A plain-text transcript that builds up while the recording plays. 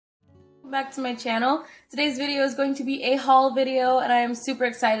back to my channel. Today's video is going to be a haul video, and I am super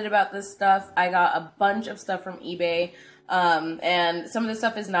excited about this stuff. I got a bunch of stuff from eBay, and some of the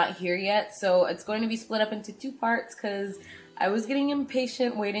stuff is not here yet, so it's going to be split up into two parts because I was getting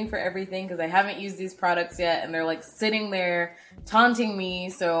impatient waiting for everything because I haven't used these products yet, and they're like sitting there taunting me,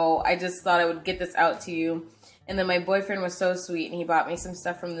 so I just thought I would get this out to you. And then my boyfriend was so sweet, and he bought me some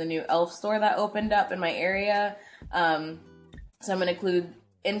stuff from the new e.l.f. store that opened up in my area. So I'm going to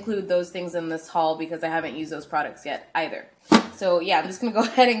include those things in this haul because I haven't used those products yet either. So yeah, I'm just going to go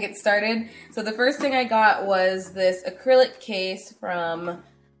ahead and get started. So the first thing I got was this acrylic case from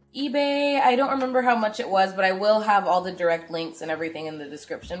eBay. I don't remember how much it was, but I will have all the direct links and everything in the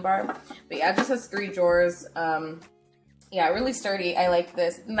description bar. But yeah, it just has 3 drawers. Yeah, really sturdy. I like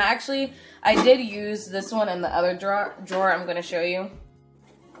this. And actually, I did use this one in the other drawer I'm going to show you.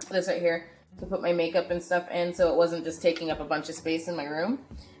 This right here, to put my makeup and stuff in, so it wasn't just taking up a bunch of space in my room.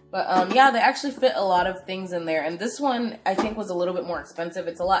 But yeah, they actually fit a lot of things in there. And this one, I think, was a little bit more expensive.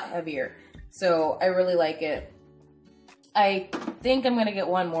 It's a lot heavier, so I really like it. I think I'm going to get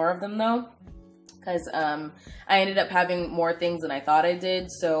one more of them, though, because I ended up having more things than I thought I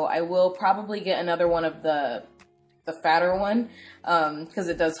did. So I will probably get another one of the fatter one, because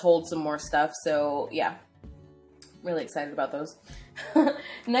it does hold some more stuff. So yeah, really excited about those.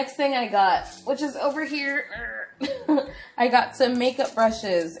 Next thing I got, which is over here, I got some makeup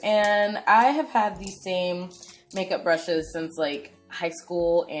brushes, and I have had these same makeup brushes since like high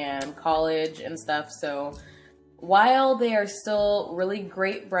school and college and stuff. So while they are still really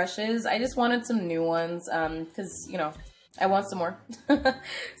great brushes, I just wanted some new ones, because, you know, I want some more.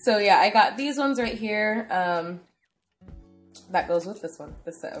 So yeah, I got these ones right here. That goes with this one,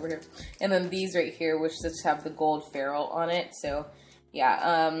 this set over here. And then these right here, which just have the gold ferrule on it. So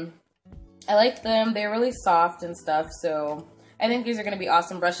yeah, I like them. They're really soft and stuff. So I think these are going to be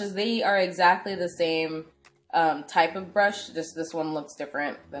awesome brushes. They are exactly the same type of brush, just this one looks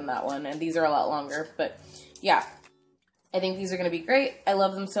different than that one. And these are a lot longer. But yeah, I think these are going to be great. I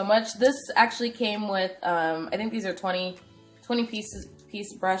love them so much. This actually came with, I think these are 20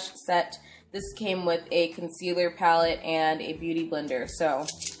 piece brush set. This came with a concealer palette and a beauty blender. So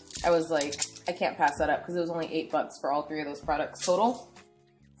I was like, I can't pass that up because it was only $8 for all 3 of those products total.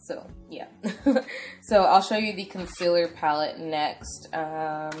 So yeah. So I'll show you the concealer palette next.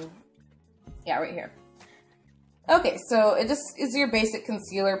 Yeah, right here. Okay, so it just is your basic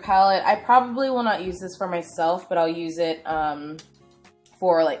concealer palette. I probably will not use this for myself, but I'll use it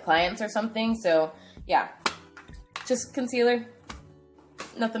for like clients or something. So yeah, just concealer.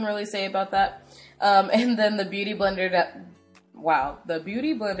 Nothing really to say about that. And then the beauty blender the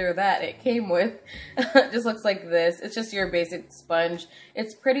beauty blender that it came with just looks like this. It's just your basic sponge.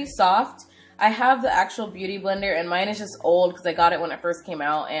 It's pretty soft. I have the actual beauty blender, and mine is just old because I got it when it first came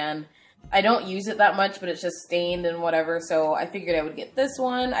out, and I don't use it that much, but it's just stained and whatever, so I figured I would get this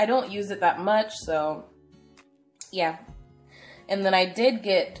one. I don't use it that much, so yeah. And then I did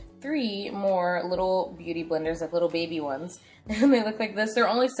get 3 more little beauty blenders, like little baby ones. And they look like this. They're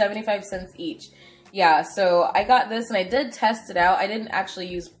only 75 cents each. Yeah, so I got this, and I did test it out. I didn't actually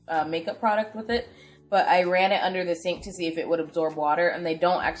use makeup product with it, but I ran it under the sink to see if it would absorb water, and they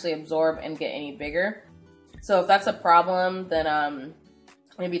don't actually absorb and get any bigger. So if that's a problem, then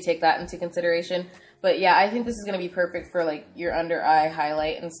maybe take that into consideration. But yeah, I think this is going to be perfect for like your under eye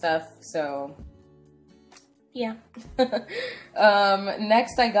highlight and stuff. So yeah.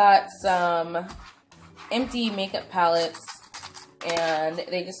 Next I got some empty makeup palettes, and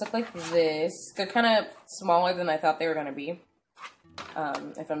they just look like this. They're kind of smaller than I thought they were going to be,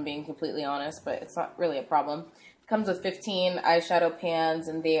 if I'm being completely honest, but it's not really a problem. It comes with 15 eyeshadow pans,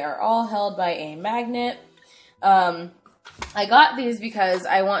 and they are all held by a magnet. I got these because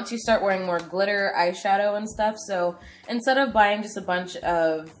I want to start wearing more glitter eyeshadow and stuff. So instead of buying just a bunch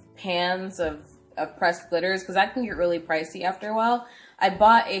of pans of pressed glitters, because that can get really pricey after a while, I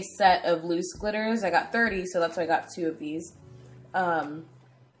bought a set of loose glitters. I got 30, so that's why I got 2 of these. There's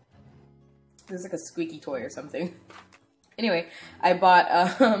like a squeaky toy or something. Anyway, I bought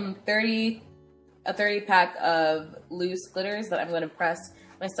a 30 pack of loose glitters that I'm going to press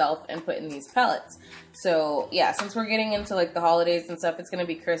myself and put in these palettes. So yeah, since we're getting into like the holidays and stuff, it's going to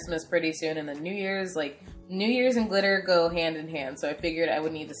be Christmas pretty soon, and then New Year's, like New Year's and glitter go hand in hand. So I figured I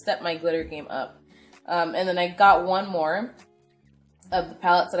would need to step my glitter game up. And then I got one more of the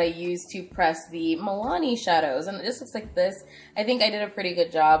palettes that I used to press the Milani shadows, and it just looks like this. I think I did a pretty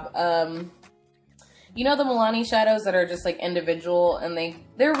good job. You know the Milani shadows that are just like individual, and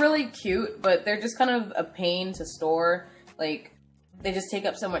they're really cute, but they're just kind of a pain to store. Like, they just take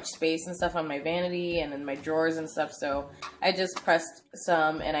up so much space and stuff on my vanity and in my drawers and stuff. So I just pressed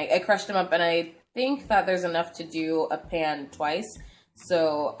some and I crushed them up, and I think that there's enough to do a pan twice.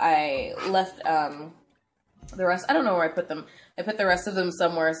 So I left the rest, I don't know where I put them. I put the rest of them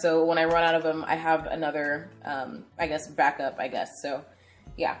somewhere, so when I run out of them, I have another, I guess, backup, I guess. So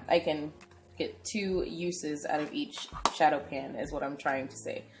yeah, I can get 2 uses out of each shadow pan is what I'm trying to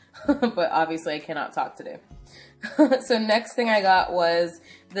say. But obviously I cannot talk today. So next thing I got was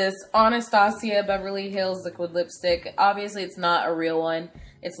this ANASTACIA Beverly Hills liquid lipstick. Obviously it's not a real one.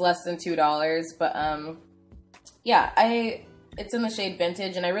 It's less than $2, but yeah, it's in the shade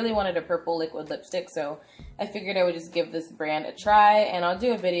Vintage, and I really wanted a purple liquid lipstick, so I figured I would just give this brand a try, and I'll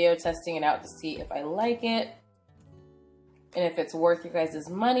do a video testing it out to see if I like it and if it's worth your guys'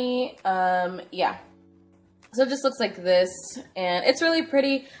 money. Yeah. So it just looks like this, and it's really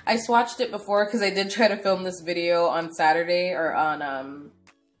pretty. I swatched it before because I did try to film this video on Saturday or on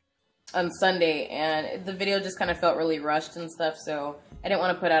Sunday, and the video just kind of felt really rushed and stuff, so I didn't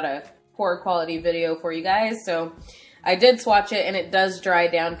want to put out a poor quality video for you guys. So I did swatch it, and it does dry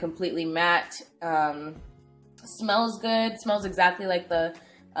down completely matte. Smells good. Smells exactly like the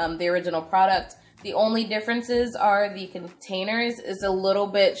original product. The only differences are the containers is a little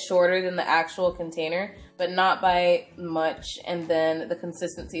bit shorter than the actual container, but not by much. And then the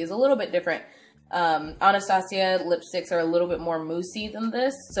consistency is a little bit different. ANASTACIA lipsticks are a little bit more moussey than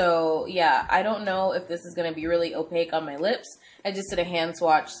this. So yeah, I don't know if this is going to be really opaque on my lips. I just did a hand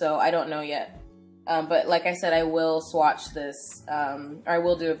swatch, so I don't know yet. But like I said, I will swatch this, or I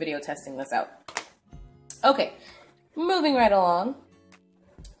will do a video testing this out. Okay, moving right along.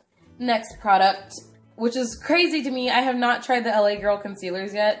 Next product, which is crazy to me. I have not tried the LA Girl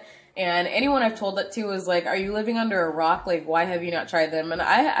concealers yet, and anyone I've told that to is like, are you living under a rock? Like, why have you not tried them? And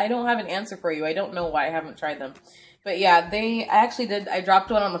I don't have an answer for you. I don't know why I haven't tried them. But yeah, I actually did. I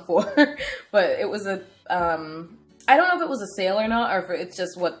dropped one on the floor, but it was a, I don't know if it was a sale or not, or if it's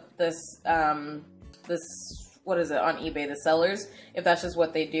just what this, what is it, on eBay, the sellers, if that's just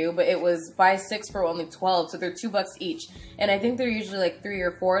what they do. But it was buy 6 for only 12, so they're $2 each, and I think they're usually like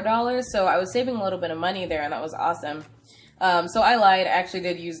 $3 or $4, so I was saving a little bit of money there, and that was awesome. So I lied, I actually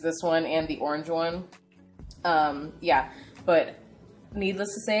did use this one and the orange one. Yeah, but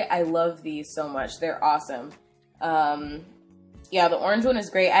needless to say, I love these so much. They're awesome. Yeah, the orange one is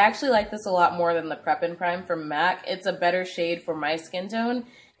great. I actually like this a lot more than the Prep and Prime from MAC. It's a better shade for my skin tone.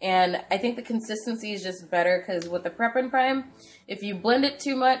 And I think the consistency is just better because with the Prep and Prime, if you blend it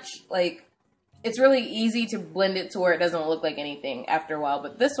too much, like, it's really easy to blend it to where it doesn't look like anything after a while.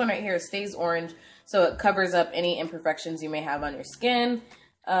 But this one right here stays orange, so it covers up any imperfections you may have on your skin.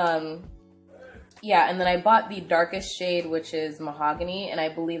 Yeah, and then I bought the darkest shade, which is Mahogany, and I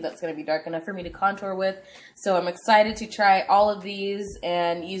believe that's going to be dark enough for me to contour with. So I'm excited to try all of these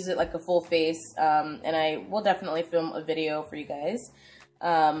and use it like a full face, and I will definitely film a video for you guys.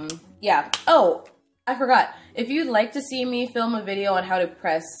 Yeah. Oh, I forgot. If you'd like to see me film a video on how to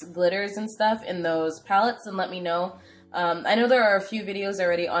press glitters and stuff in those palettes, then let me know. I know there are a few videos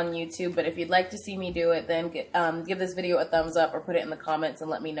already on YouTube, but if you'd like to see me do it, then give this video a thumbs up or put it in the comments and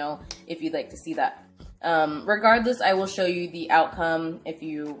let me know if you'd like to see that. Regardless, I will show you the outcome if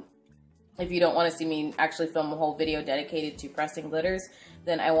you don't want to see me actually film a whole video dedicated to pressing glitters,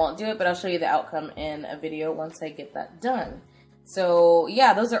 then I won't do it, but I'll show you the outcome in a video once I get that done. So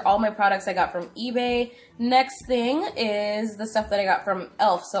yeah, those are all my products I got from eBay. Next thing is the stuff that I got from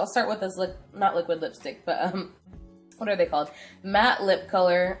e.l.f. So I'll start with this, not liquid lipstick, but what are they called? Matte lip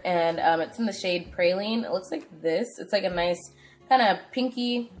color, and it's in the shade Praline. It looks like this. It's like a nice kind of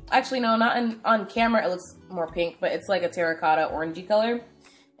pinky, actually no, not on camera, it looks more pink, but it's like a terracotta orangey color.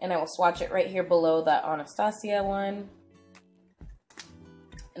 And I will swatch it right here below that ANASTACIA one.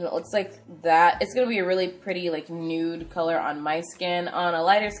 And it looks like that. It's going to be a really pretty like nude color on my skin. On a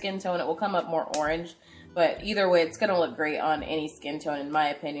lighter skin tone, it will come up more orange. But either way, it's going to look great on any skin tone in my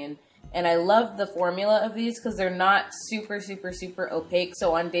opinion. And I love the formula of these because they're not super, super, super opaque.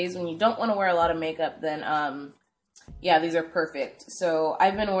 So on days when you don't want to wear a lot of makeup, then yeah, these are perfect. So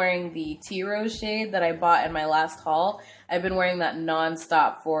I've been wearing the Tea Rose shade that I bought in my last haul. I've been wearing that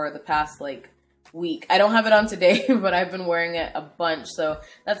non-stop for the past like week. I don't have it on today, but I've been wearing it a bunch, so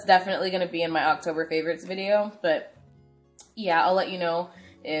that's definitely going to be in my October favorites video. But yeah, I'll let you know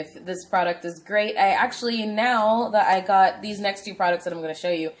if this product is great. I actually, now that I got these next 2 products that I'm going to show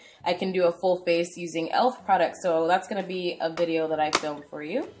you, I can do a full face using e.l.f. products, so that's going to be a video that I filmed for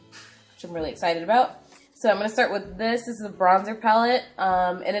you, which I'm really excited about. So I'm going to start with this. This is a bronzer palette,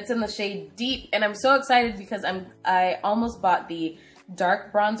 and it's in the shade Deep, and I'm so excited because I almost bought the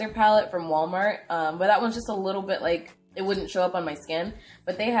dark bronzer palette from Walmart, but that one's just a little bit like it wouldn't show up on my skin.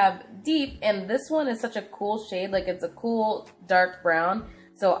 But they have deep, and this one is such a cool shade. Like, it's a cool dark brown.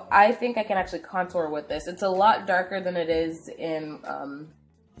 So I think I can actually contour with this. It's a lot darker than it is in,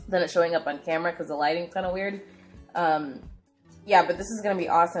 than it's showing up on camera because the lighting's kind of weird. Yeah, but this is going to be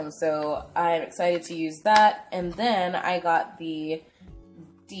awesome. So I'm excited to use that. And then I got the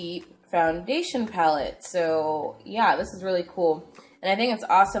deep foundation palette. So yeah, this is really cool. And I think it's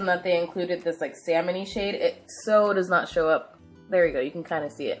awesome that they included this like salmony shade. It so does not show up. There you go. You can kind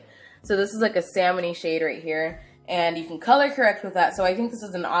of see it. So this is like a salmony shade right here. And you can color correct with that. So I think this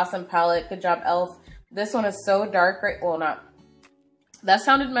is an awesome palette. Good job, e.l.f. This one is so dark, right? Well, not. That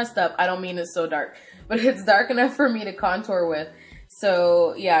sounded messed up. I don't mean it's so dark. But it's dark enough for me to contour with.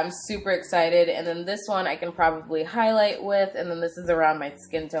 So yeah, I'm super excited. And then this one I can probably highlight with. And then this is around my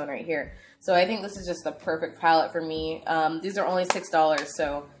skin tone right here. So I think this is just the perfect palette for me. These are only $6.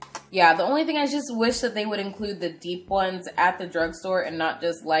 So yeah, the only thing I just wish that they would include the deep ones at the drugstore and not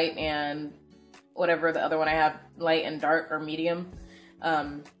just light and whatever the other one I have, light and dark or medium.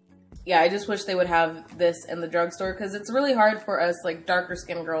 Yeah, I just wish they would have this in the drugstore because it's really hard for us like darker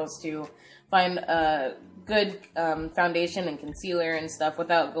skin girls to find a good foundation and concealer and stuff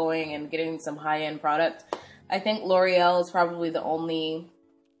without going and getting some high-end product. I think L'Oreal is probably the only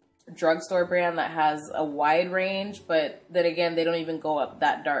drugstore brand that has a wide range, but then again, they don't even go up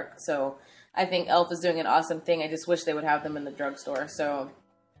that dark. So I think e.l.f. is doing an awesome thing. I just wish they would have them in the drugstore. So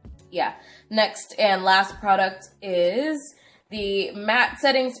yeah. Next and last product is the matte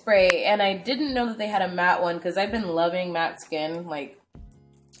setting spray. And I didn't know that they had a matte one because I've been loving matte skin. Like,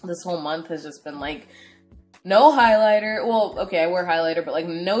 this whole month has just been like no highlighter. Well, okay, I wear highlighter, but like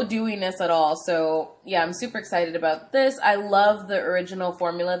no dewiness at all. So yeah, I'm super excited about this. I love the original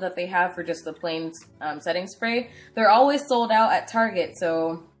formula that they have for just the plain setting spray. They're always sold out at Target.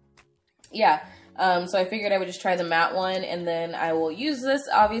 So yeah, so I figured I would just try the matte one, and then I will use this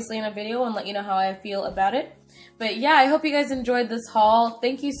obviously in a video and let you know how I feel about it. But yeah, I hope you guys enjoyed this haul.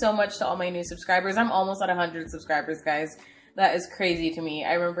 Thank you so much to all my new subscribers. I'm almost at 100 subscribers, guys. That is crazy to me.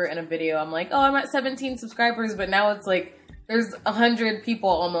 I remember in a video, I'm like, oh, I'm at 17 subscribers, but now it's like, there's 100 people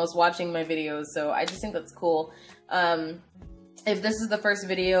almost watching my videos, so I just think that's cool. If this is the first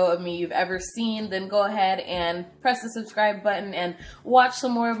video of me you've ever seen, then go ahead and press the subscribe button and watch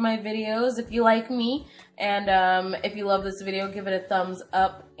some more of my videos if you like me. And if you love this video, give it a thumbs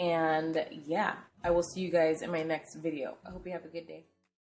up. And yeah, I will see you guys in my next video. I hope you have a good day.